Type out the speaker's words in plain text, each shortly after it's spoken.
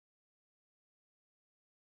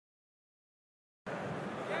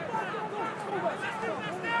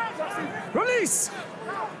Release!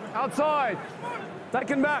 Outside.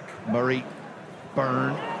 Taken back. Murray.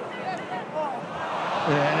 Byrne.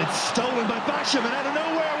 And it's stolen by Basham, and out of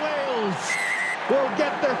nowhere, Wales will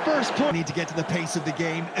get their first point. Need to get to the pace of the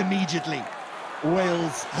game immediately.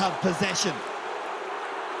 Wales have possession.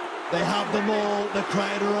 They have them all. The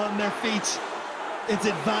crowd are on their feet. It's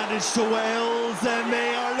advantage to Wales, and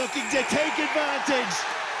they are looking to take advantage.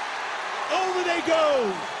 Over they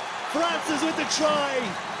go. Francis with the try.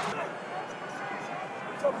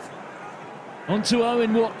 On to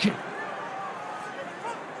O.Watkin.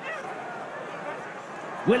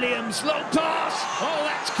 Williams, long pass. Oh,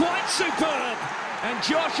 that's quite superb. And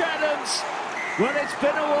J.Adams, well, it's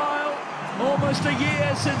been a while. Almost a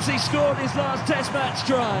year since he scored his last Test match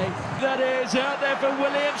try. That is out there for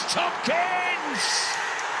Williams. N.Tompkins!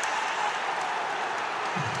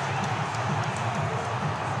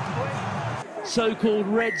 So-called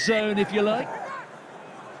red zone, if you like.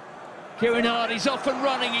 K.Hardy's off and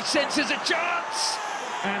running. He senses a chance.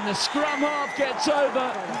 And the scrum half gets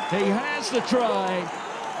over. He has the try.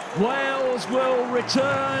 Wales will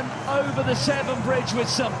return over the Severn Bridge with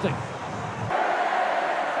something.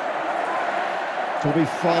 To be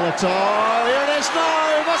followed. Oh, here it is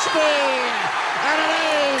now, must be! And it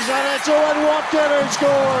is! And it's O.Watkin who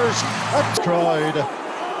scores! A crowd.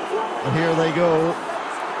 And here they go.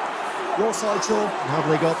 Your side, Sean. Have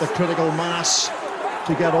they got the critical mass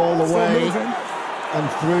to get all the way and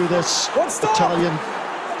through this Italian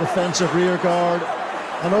defensive rear guard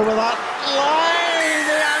and over that line?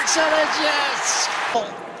 The answer is yes!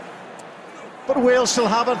 But Wales still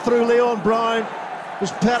have it through Leon Brown,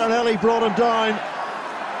 as Pettinelli brought him down.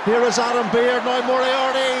 Here is Adam Beard, now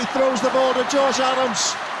Moriarty throws the ball to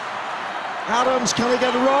J.Adams. Adams, can he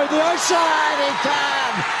get around the outside? He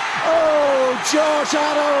can! Oh,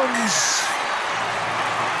 J.Adams!